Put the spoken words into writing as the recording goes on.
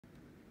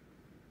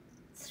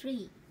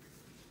3.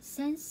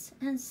 Sense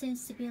and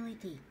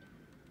Sensibility.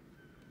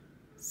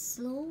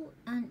 Slow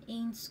and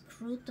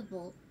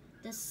inscrutable,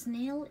 the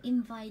snail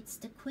invites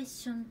the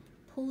question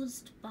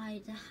posed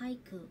by the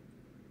haiku.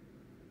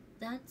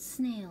 That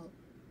snail,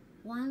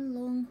 one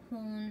long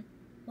horn,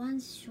 one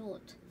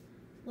short,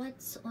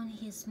 what's on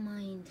his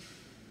mind?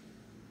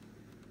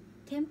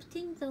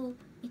 Tempting though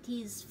it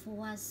is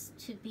for us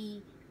to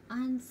be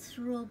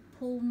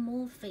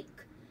anthropomorphic,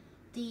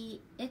 the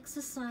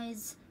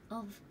exercise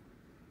of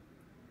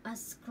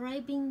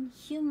ascribing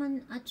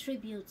human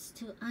attributes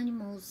to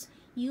animals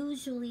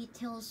usually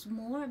tells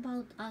more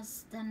about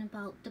us than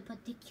about the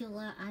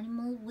particular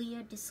animal we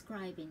are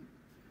describing.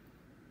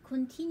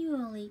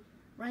 Continually,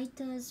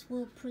 writers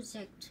will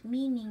project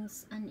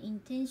meanings and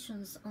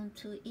intentions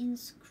onto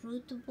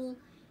inscrutable,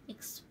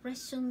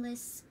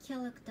 expressionless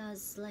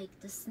characters like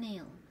the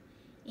snail.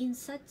 In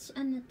such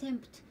an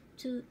attempt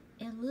to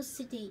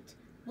elucidate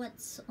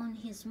what's on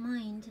his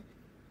mind,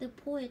 the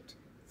poet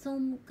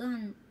Tom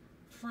Gunn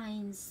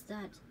finds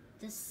that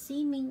the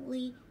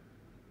seemingly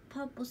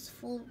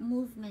purposeful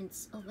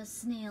movements of a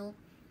snail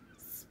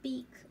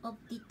speak of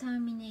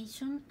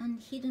determination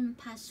and hidden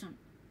passion.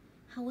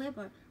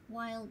 However,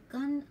 while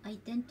Gunn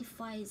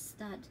identifies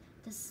that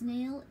the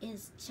snail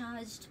is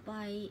charged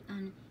by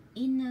an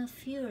inner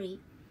fury,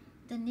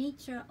 the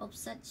nature of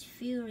such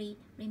fury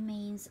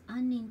remains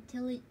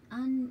unintelligible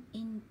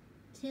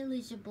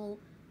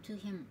to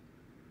him.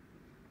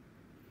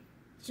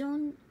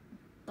 John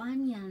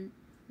Bunyan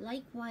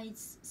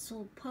likewise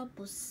saw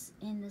purpose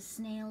in the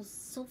snail's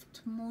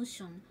soft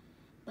motion,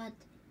 but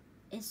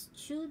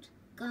eschewed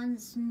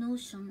Gunn's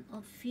notion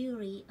of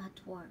fury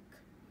at work.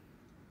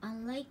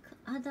 Unlike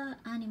other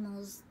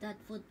animals that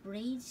would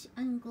rage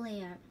and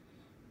glare,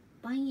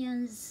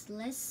 Bunyan's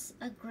less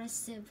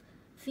aggressive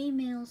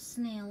female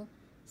snail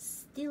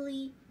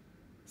stilly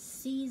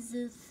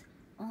seizeth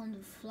on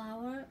the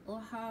flower or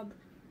herb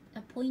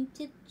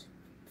appointed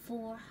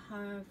for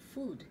her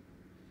food,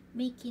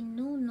 making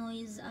no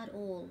noise at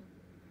all.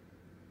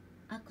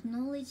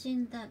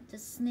 Acknowledging that the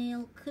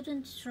snail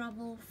couldn't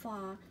travel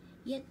far,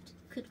 yet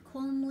could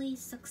calmly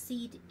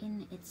succeed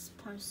in its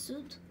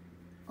pursuit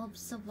of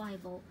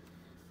survival,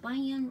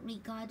 Bunyan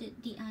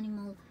regarded the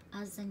animal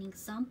as an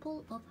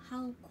example of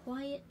how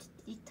quiet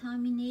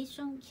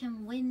determination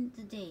can win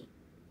the day.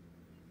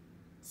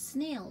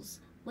 Snails,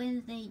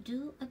 when they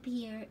do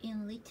appear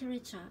in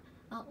literature,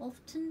 are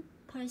often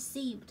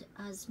perceived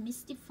as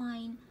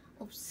mystifying,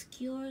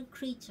 obscure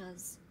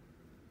creatures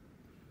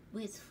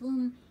with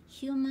whom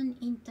human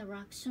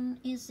interaction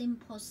is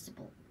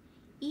impossible,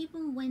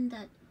 even when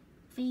that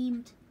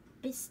famed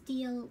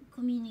bestial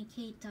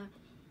communicator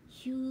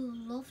Hugh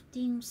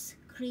Lofting's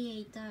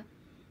creator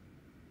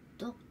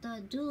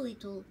Dr.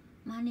 Dolittle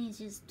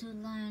manages to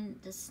learn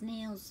the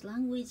snail's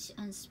language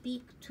and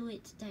speak to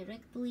it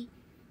directly.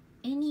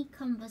 Any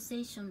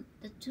conversation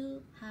the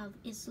two have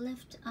is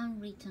left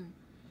unwritten,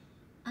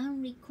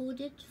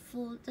 unrecorded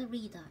for the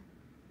reader.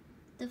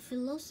 The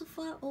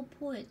philosopher or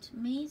poet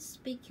may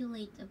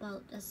speculate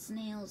about a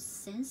snail's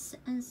sense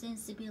and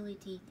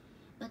sensibility,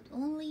 but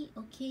only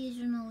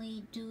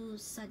occasionally do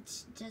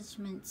such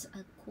judgments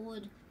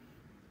accord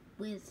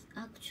with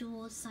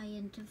actual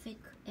scientific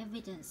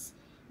evidence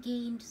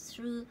gained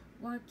through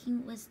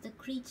working with the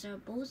creature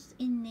both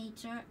in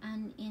nature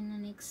and in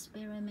an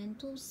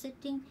experimental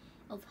setting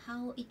of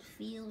how it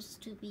feels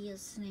to be a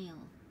snail.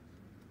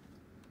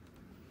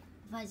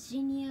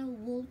 Virginia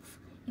Woolf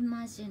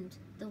imagined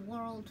the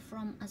world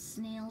from a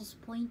snail's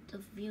point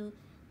of view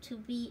to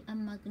be a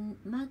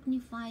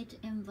magnified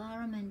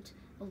environment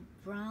of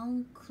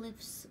brown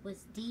cliffs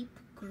with deep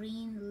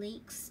green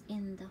lakes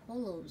in the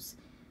hollows,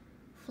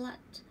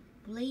 flat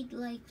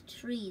blade-like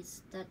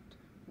trees that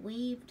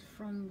waved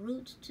from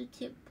root to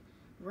tip,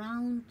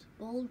 round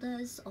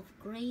boulders of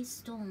gray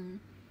stone,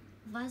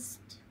 vast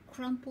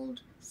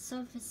crumpled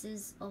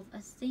surfaces of a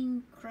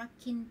thin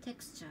cracking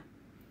texture.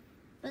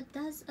 But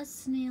does a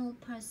snail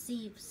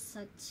perceive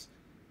such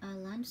a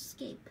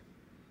landscape?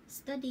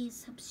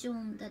 Studies have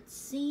shown that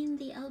seeing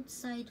the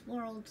outside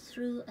world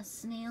through a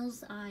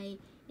snail's eye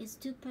is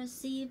to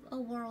perceive a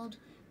world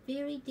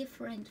very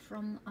different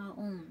from our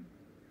own.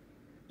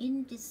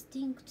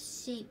 Indistinct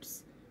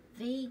shapes,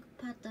 vague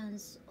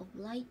patterns of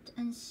light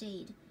and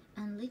shade,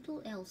 and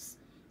little else,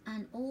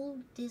 and all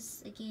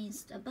this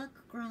against a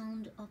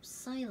background of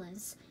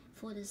silence,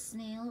 for the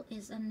snail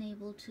is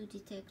unable to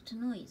detect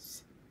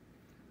noise.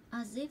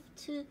 As if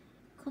to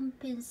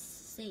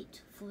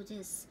compensate for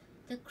this,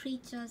 the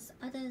creature's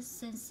other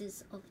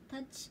senses of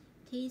touch,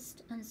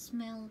 taste, and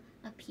smell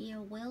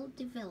appear well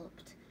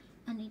developed,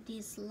 and it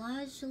is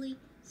largely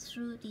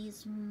through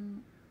these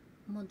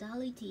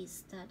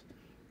modalities that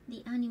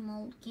the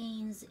animal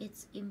gains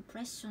its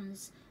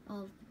impressions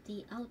of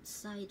the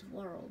outside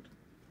world.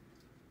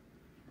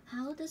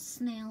 How the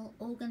snail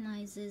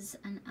organizes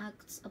and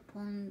acts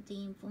upon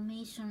the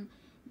information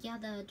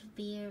gathered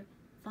via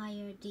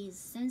these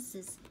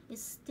senses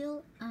is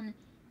still an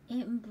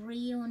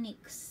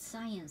embryonic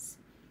science,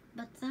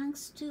 but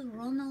thanks to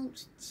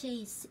Ronald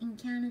Chase in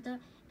Canada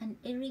and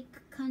Eric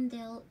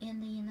Kandel in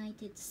the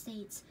United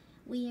States,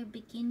 we are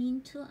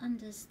beginning to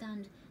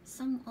understand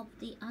some of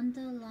the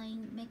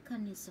underlying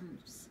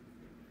mechanisms.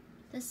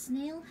 The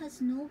snail has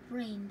no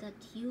brain that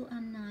you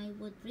and I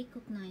would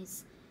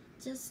recognize,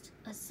 just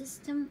a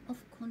system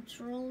of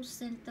control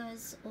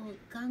centers or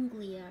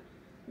ganglia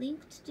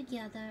linked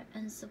together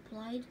and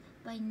supplied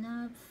by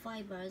nerve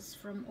fibers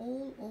from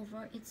all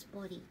over its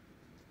body,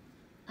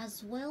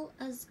 as well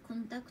as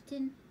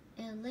conducting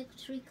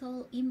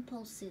electrical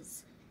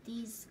impulses.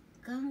 These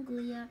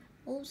ganglia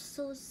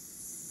also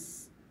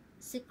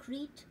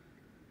secrete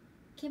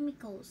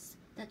chemicals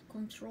that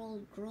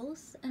control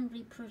growth and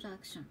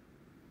reproduction.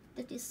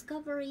 The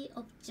discovery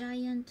of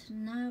giant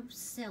nerve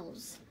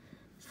cells,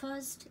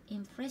 first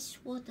in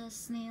freshwater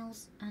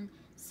snails and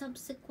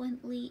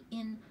subsequently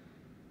in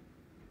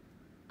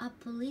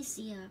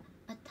Aplysia,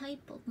 a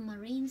type of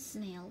marine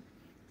snail,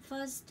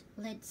 first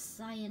led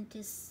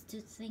scientists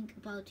to think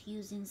about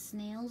using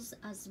snails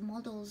as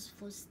models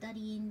for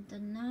studying the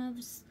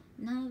nervous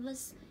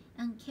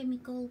and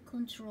chemical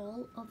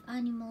control of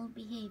animal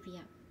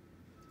behavior.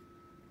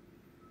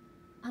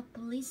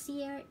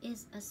 Aplysia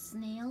is a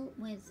snail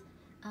with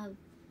a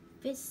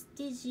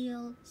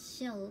vestigial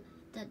shell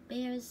that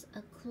bears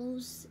a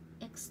close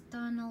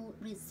external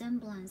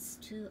resemblance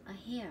to a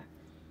hare.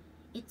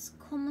 Its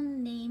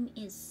common name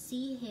is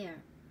sea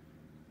hare.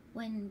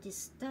 When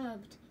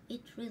disturbed,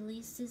 it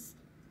releases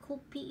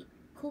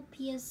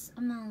copious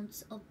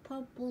amounts of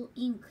purple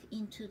ink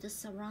into the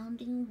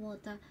surrounding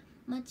water,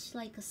 much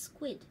like a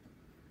squid.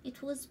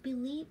 It was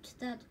believed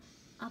that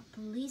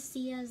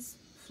Aplysia's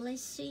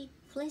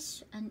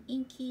flesh and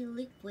inky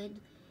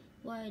liquid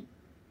were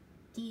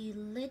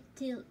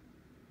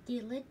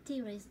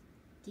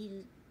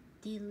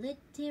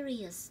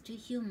deleterious to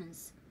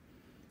humans.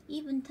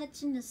 Even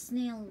touching a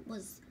snail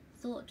was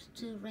thought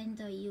to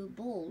render you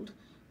bald,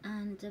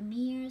 and the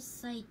mere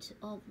sight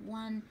of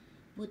one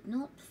would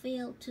not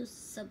fail to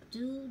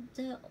subdue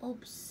the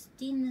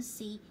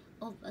obstinacy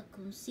of a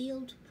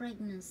concealed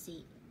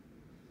pregnancy.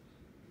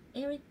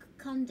 Eric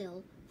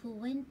Kandel, who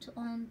went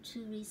on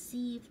to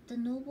receive the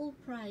Nobel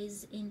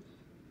Prize in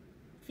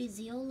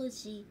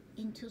Physiology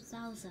in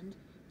 2000,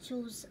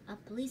 chose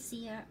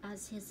Aplysia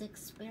as his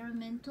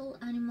experimental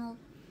animal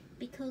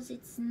because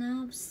its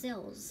nerve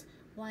cells,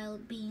 while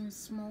being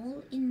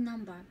small in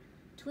number,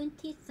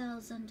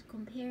 20,000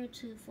 compared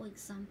to, for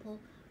example,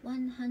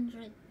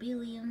 100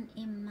 billion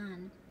in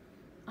man,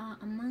 are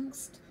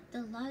amongst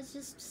the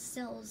largest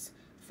cells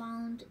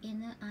found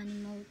in the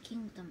animal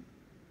kingdom.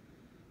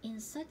 In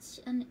such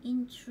an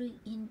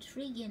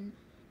intriguing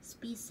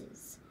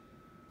species,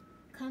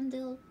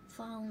 Kandel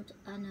found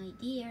an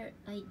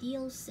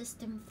ideal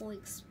system for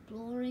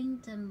exploring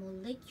the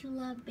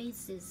molecular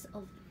basis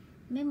of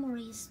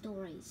memory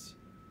storage.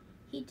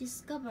 He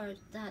discovered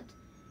that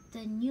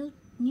the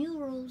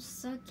neural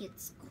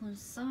circuits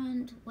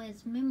concerned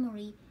with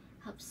memory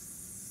have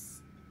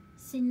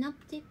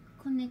synaptic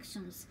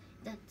connections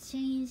that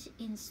change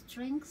in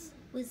strength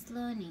with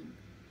learning.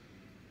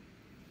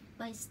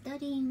 By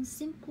studying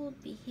simple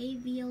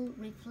behavioral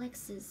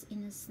reflexes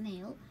in a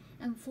snail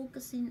and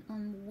focusing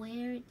on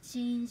where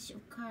change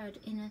occurred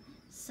in a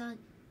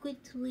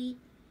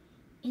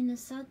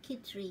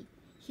circuitry,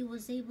 he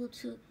was able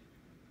to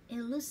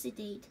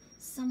elucidate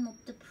some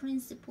of the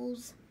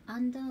principles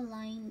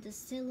underlying the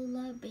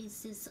cellular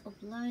basis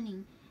of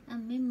learning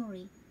and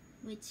memory,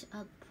 which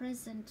are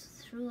present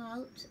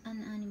throughout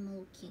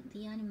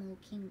the animal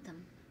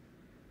kingdom.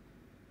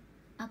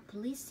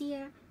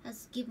 Aplysia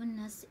has given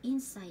us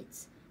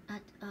insights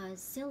at a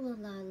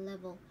cellular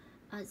level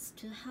as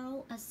to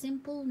how a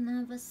simple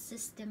nervous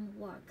system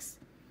works,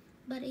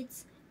 but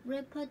its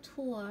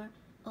repertoire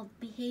of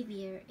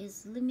behavior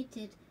is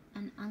limited,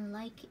 and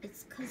unlike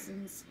its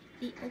cousins,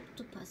 the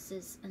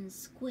octopuses and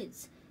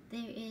squids,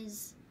 there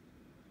is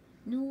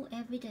no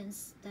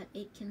evidence that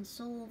it can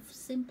solve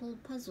simple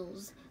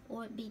puzzles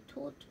or be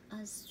taught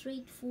a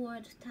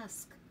straightforward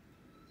task.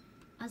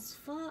 As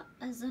far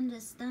as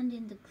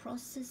understanding the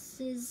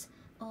processes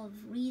of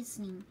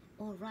reasoning,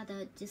 or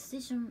rather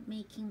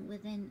decision-making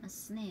within a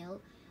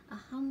snail, a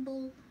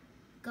humble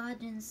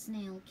garden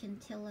snail can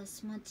tell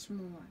us much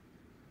more.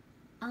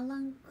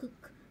 Alan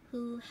Cook,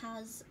 who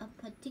has a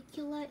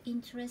particular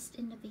interest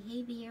in the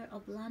behavior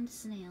of land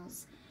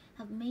snails,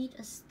 have made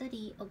a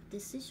study of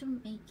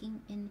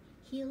decision-making in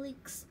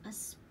Helix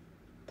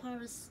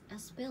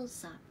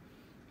aspersa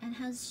and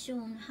has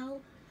shown how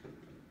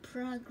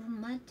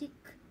pragmatic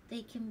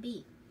they can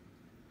be.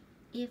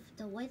 If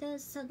the weather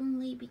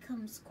suddenly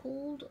becomes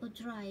cold or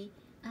dry,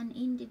 an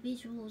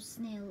individual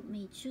snail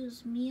may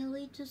choose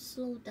merely to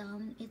slow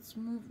down its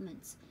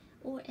movements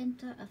or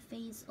enter a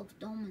phase of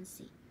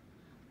dormancy.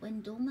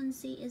 When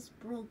dormancy is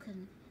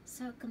broken,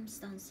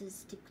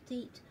 circumstances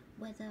dictate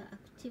whether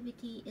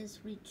activity is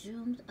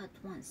resumed at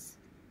once.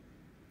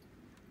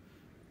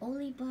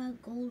 Oliver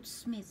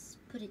Goldsmith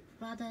put it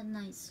rather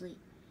nicely.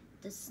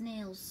 The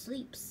snail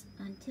sleeps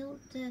until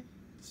the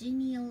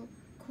genial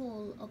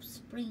call of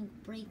spring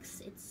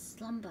breaks its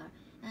slumber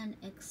and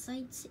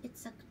excites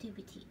its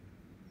activity.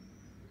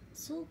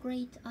 So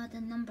great are the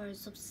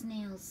numbers of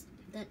snails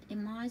that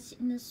emerge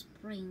in the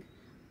spring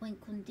when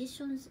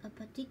conditions are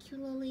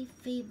particularly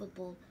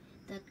favorable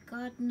that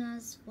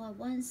gardeners were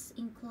once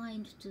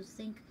inclined to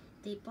think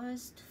they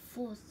burst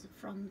forth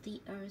from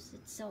the earth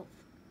itself.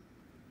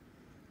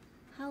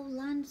 How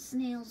land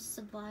snails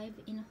survive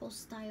in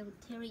hostile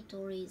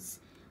territories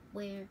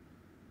where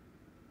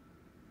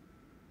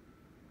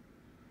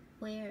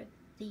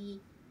the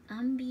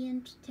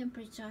ambient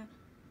temperature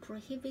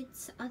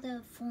prohibits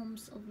other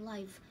forms of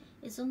life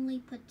is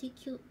only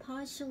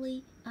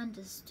partially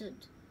understood.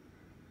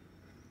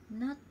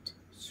 Nat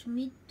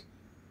Schmidt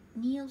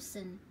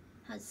Nielsen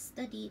has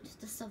studied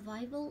the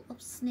survival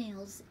of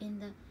snails in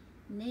the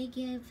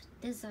Negev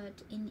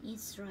desert in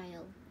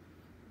Israel.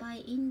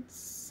 By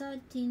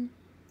inserting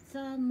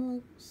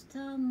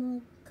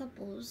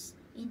thermocouples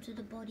into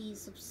the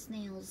bodies of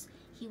snails,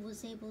 he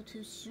was able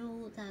to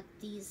show that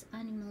these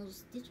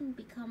animals didn't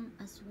become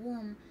as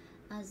warm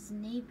as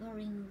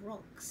neighboring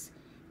rocks.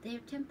 Their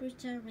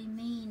temperature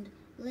remained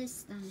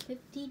less than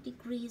 50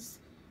 degrees,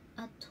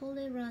 a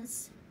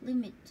tolerance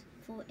limit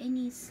for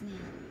any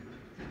snail.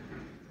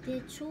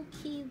 Their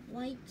chalky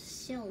white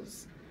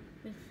shells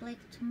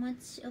reflect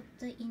much of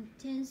the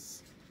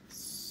intense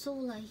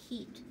solar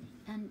heat,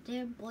 and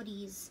their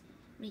bodies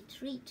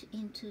retreat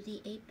into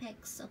the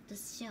apex of the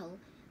shell,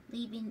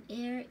 leaving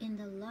air in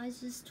the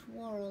largest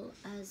whorl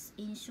as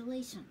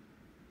insulation.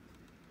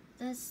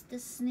 Thus, the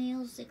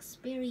snail's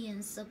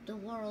experience of the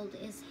world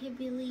is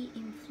heavily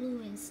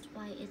influenced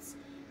by its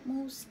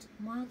most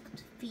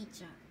marked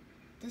feature,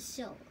 the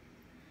shell.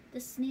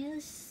 The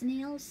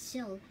snail's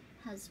shell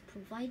has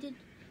provided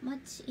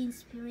much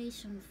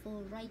inspiration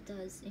for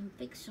writers in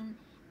fiction,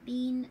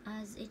 being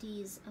as it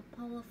is a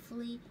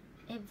powerfully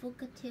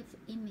evocative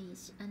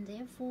image and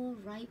therefore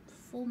ripe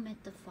for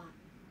metaphor.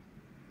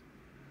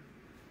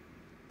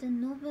 The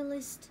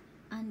novelist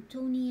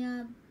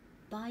Antonia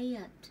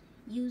Bayat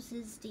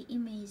uses the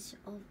image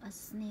of a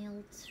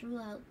snail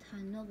throughout her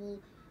novel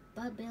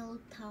Babel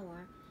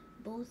Tower,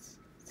 both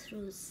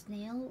through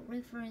snail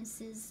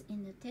references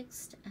in the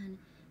text and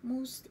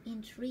most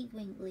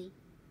intriguingly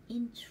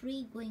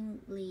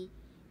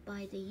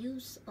by the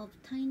use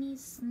of tiny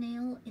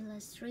snail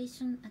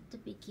illustration at the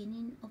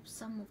beginning of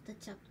some of the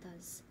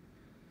chapters.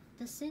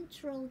 The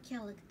central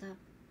character,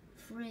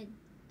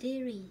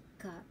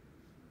 Frederica,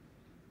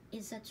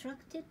 is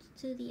attracted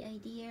to the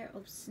idea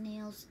of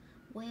snails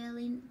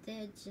wearing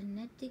their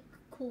genetic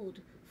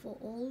code for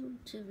all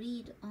to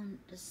read on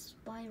the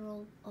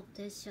spiral of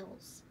their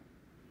shells.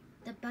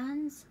 The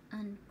bands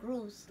and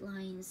growth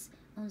lines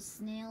on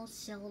snail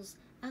shells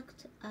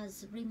act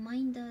as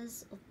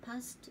reminders of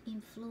past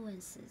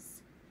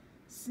influences.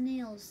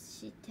 Snails,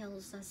 she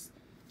tells us,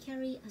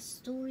 carry a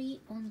story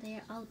on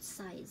their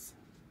outsides.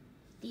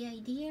 The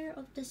idea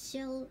of the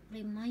shell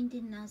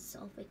reminding us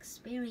of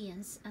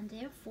experience and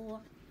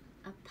therefore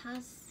a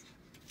path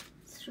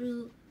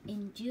through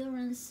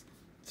endurance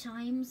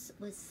chimes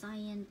with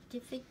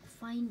scientific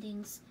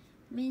findings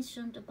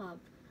mentioned above,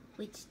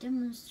 which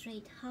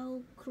demonstrate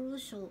how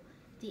crucial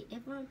the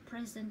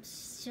ever-present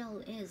shell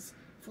is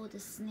for the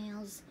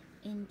snail's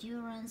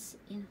endurance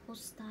in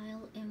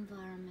hostile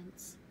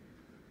environments.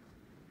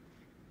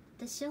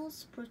 The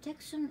shell's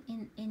protection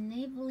in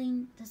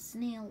enabling the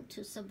snail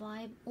to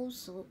survive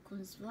also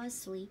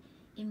conversely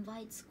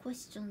invites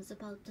questions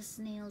about the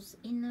snail's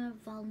inner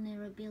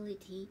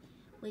vulnerability,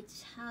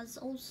 which has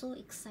also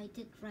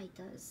excited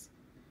writers.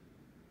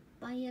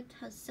 Bayat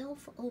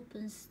herself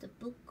opens the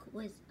book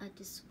with a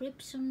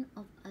description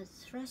of a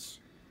thrush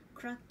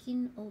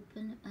cracking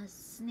open a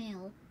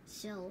snail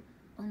shell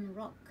on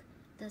rock,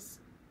 thus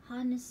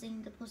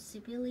harnessing the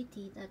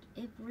possibility that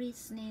every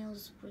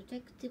snail's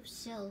protective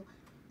shell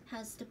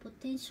has the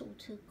potential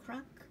to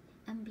crack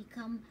and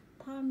become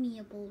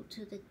permeable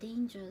to the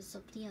dangers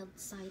of the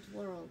outside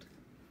world.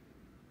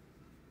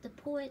 The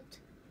poet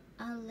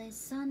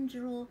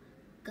Alessandro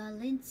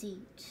Galenzi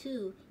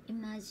too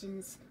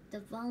imagines the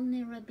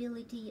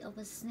vulnerability of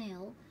a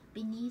snail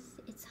beneath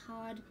its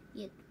hard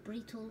yet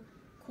brittle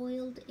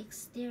coiled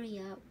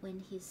exterior when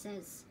he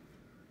says,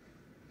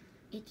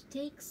 "It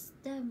takes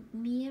the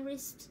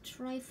merest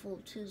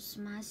trifle to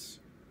smash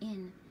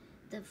in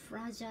the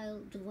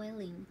fragile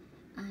dwelling,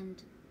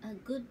 and a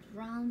good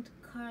round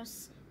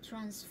curse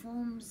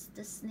transforms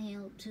the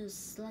snail to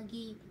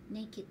sluggy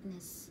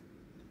nakedness."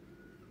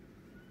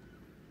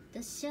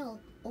 The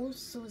shell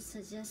also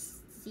suggests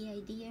the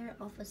idea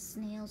of a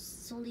snail's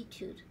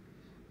solitude.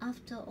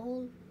 After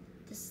all,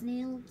 the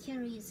snail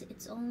carries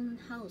its own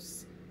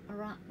house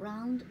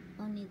around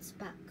on its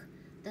back.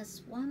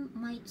 Thus one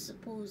might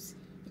suppose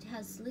it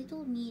has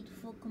little need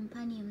for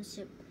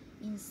companionship,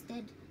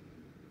 instead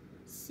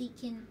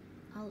seeking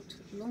out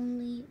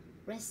lonely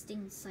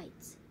resting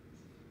sites.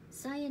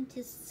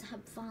 Scientists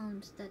have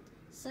found that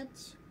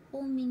such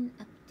homing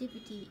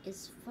activity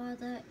is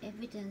further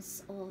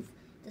evidence of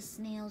the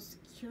snail's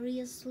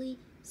curiously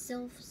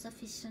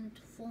self-sufficient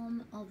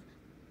form of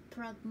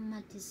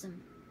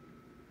pragmatism.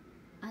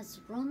 As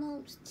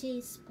Ronald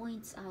Chase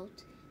points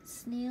out,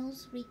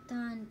 Snails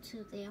return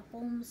to their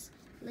homes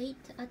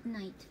late at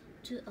night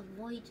to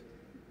avoid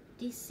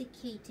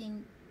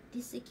desiccation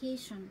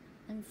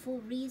and for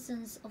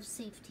reasons of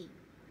safety.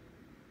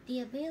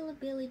 The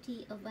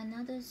availability of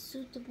another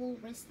suitable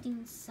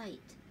resting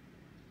site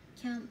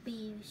can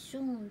be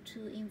shown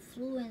to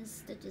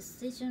influence the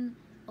decision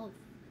of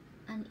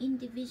an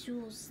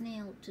individual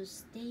snail to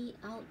stay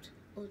out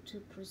or to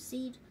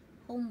proceed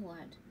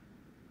homeward.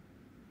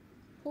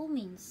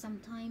 Homing,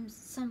 sometimes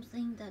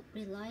something that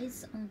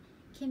relies on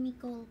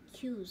chemical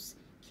cues,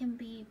 can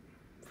be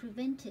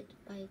prevented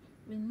by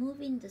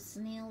removing the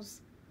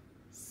snail's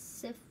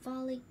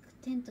cephalic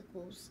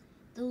tentacles,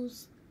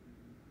 those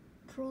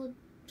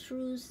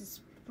protrusions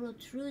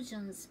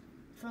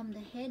from the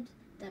head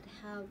that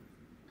have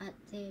at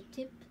their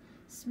tip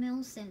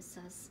smell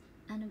sensors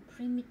and a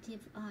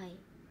primitive eye.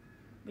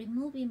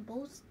 Removing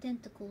both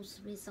tentacles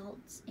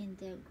results in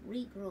their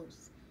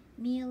regrowth.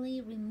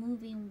 Merely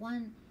removing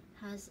one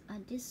has a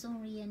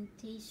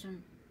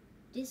disorientating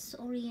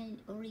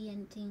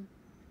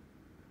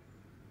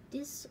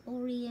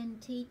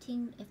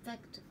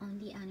effect on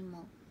the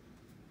animal.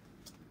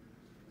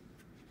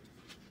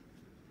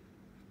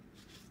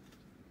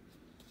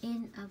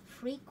 In a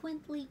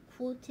frequently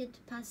quoted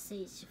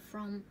passage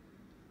from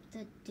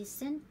The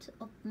Descent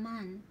of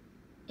Man,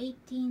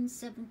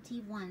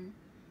 1871,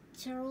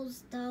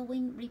 Charles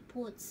Darwin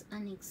reports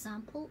an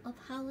example of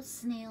how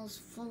snails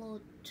follow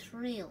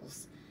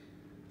trails,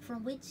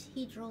 from which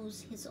he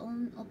draws his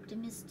own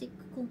optimistic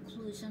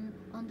conclusion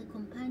on the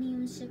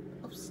companionship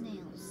of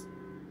snails.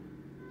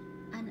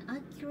 An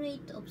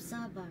accurate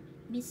observer,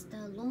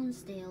 Mr.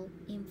 Lonsdale,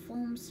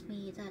 informs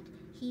me that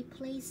he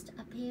placed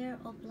a pair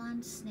of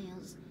land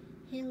snails,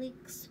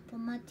 Helix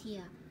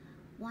pomatia,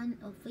 one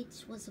of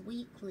which was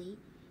weakly,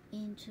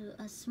 into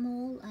a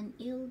small and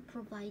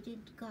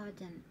ill-provided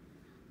garden.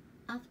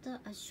 After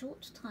a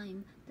short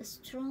time, the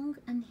strong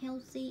and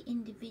healthy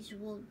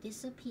individual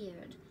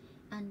disappeared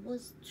and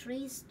was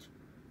traced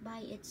by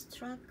its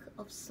track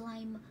of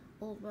slime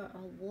over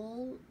a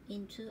wall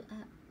into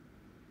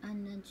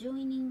an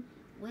adjoining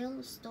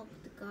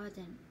well-stocked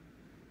garden.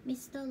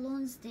 Mr.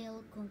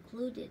 Lonsdale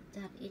concluded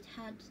that it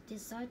had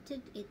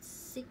deserted its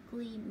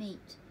sickly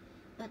mate,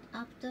 but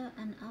after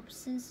an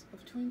absence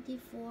of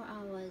 24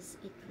 hours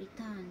it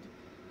returned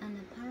and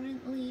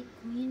apparently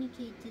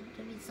communicated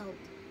the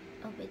result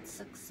of its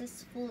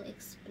successful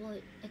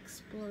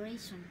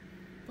exploration,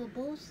 for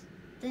both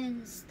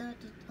then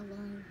started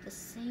along the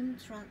same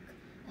track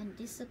and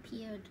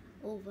disappeared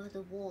over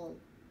the wall.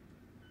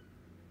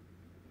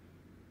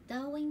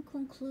 Darwin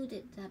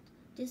concluded that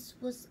this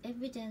was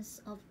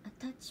evidence of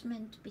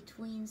attachment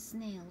between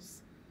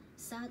snails.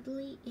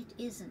 Sadly, it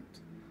isn't.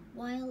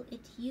 While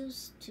it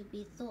used to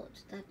be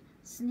thought that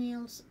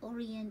snails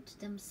orient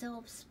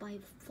themselves by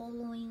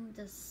following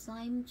the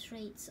slime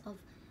traits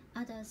of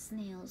other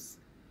snails,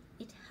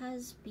 it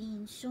has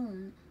been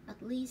shown,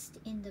 at least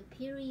in the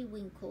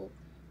periwinkle,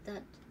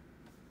 that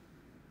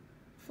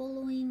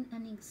following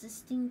an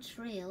existing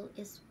trail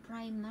is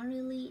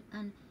primarily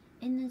an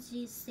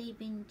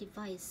energy-saving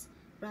device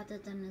rather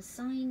than a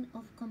sign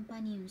of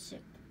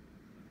companionship.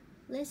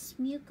 Less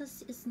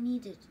mucus is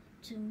needed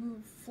to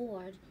move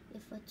forward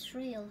if a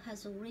trail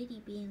has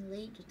already been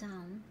laid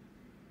down,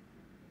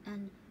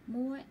 and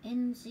more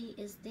energy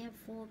is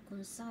therefore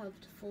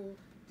conserved for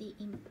the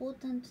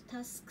important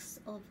tasks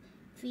of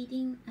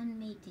feeding and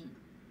mating.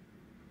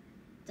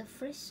 The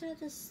fresher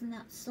the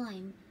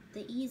slime,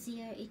 the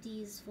easier it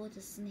is for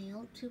the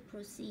snail to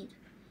proceed.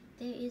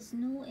 There is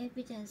no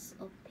evidence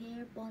of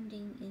pair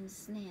bonding in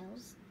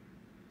snails,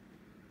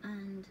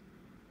 and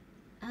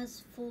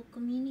as for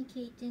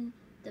communicating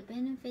the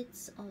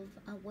benefits of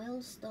a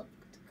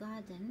well-stocked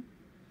garden,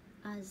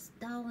 as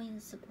Darwin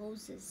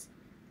supposes,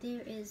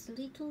 there is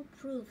little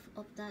proof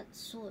of that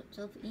sort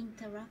of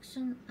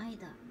interaction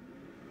either.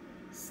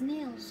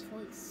 Snails,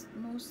 for its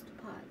most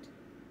part,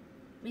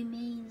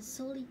 remain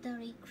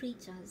solitary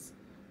creatures,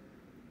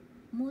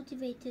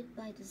 motivated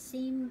by the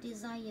same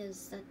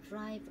desires that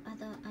drive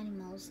other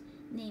animals,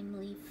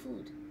 namely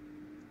food,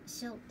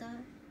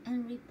 shelter,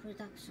 and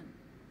reproduction.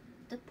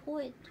 The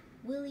poet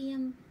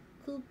William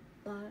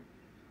Cowper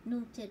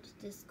noted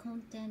this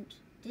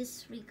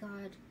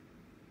disregard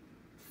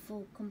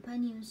for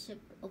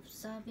companionship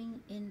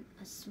observing in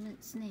a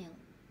snail.